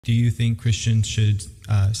Do you think Christians should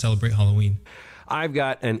celebrate Halloween? I've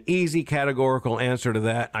got an easy categorical answer to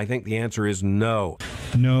that. I think the answer is no.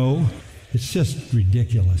 No, it's just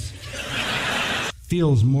ridiculous.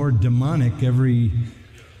 Feels more demonic every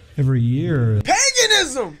year.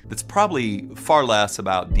 Paganism! It's probably far less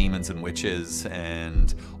about demons and witches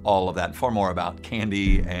and all of that, far more about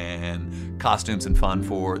candy and costumes and fun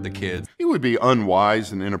for the kids. It would be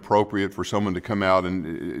unwise and inappropriate for someone to come out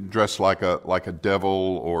and dress like a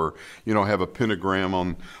devil, or, you know, have a pentagram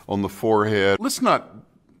on the forehead. Let's not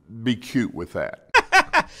be cute with that.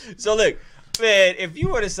 So look, man, if you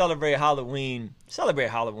were to celebrate Halloween.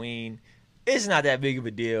 It's not that big of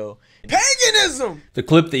a deal. Paganism! The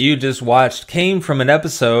clip that you just watched came from an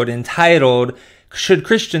episode entitled, "Should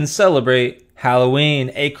Christians Celebrate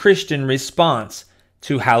Halloween? A Christian Response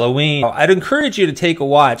to Halloween." I'd encourage you to take a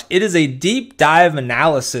watch. It is a deep dive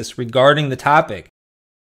analysis regarding the topic.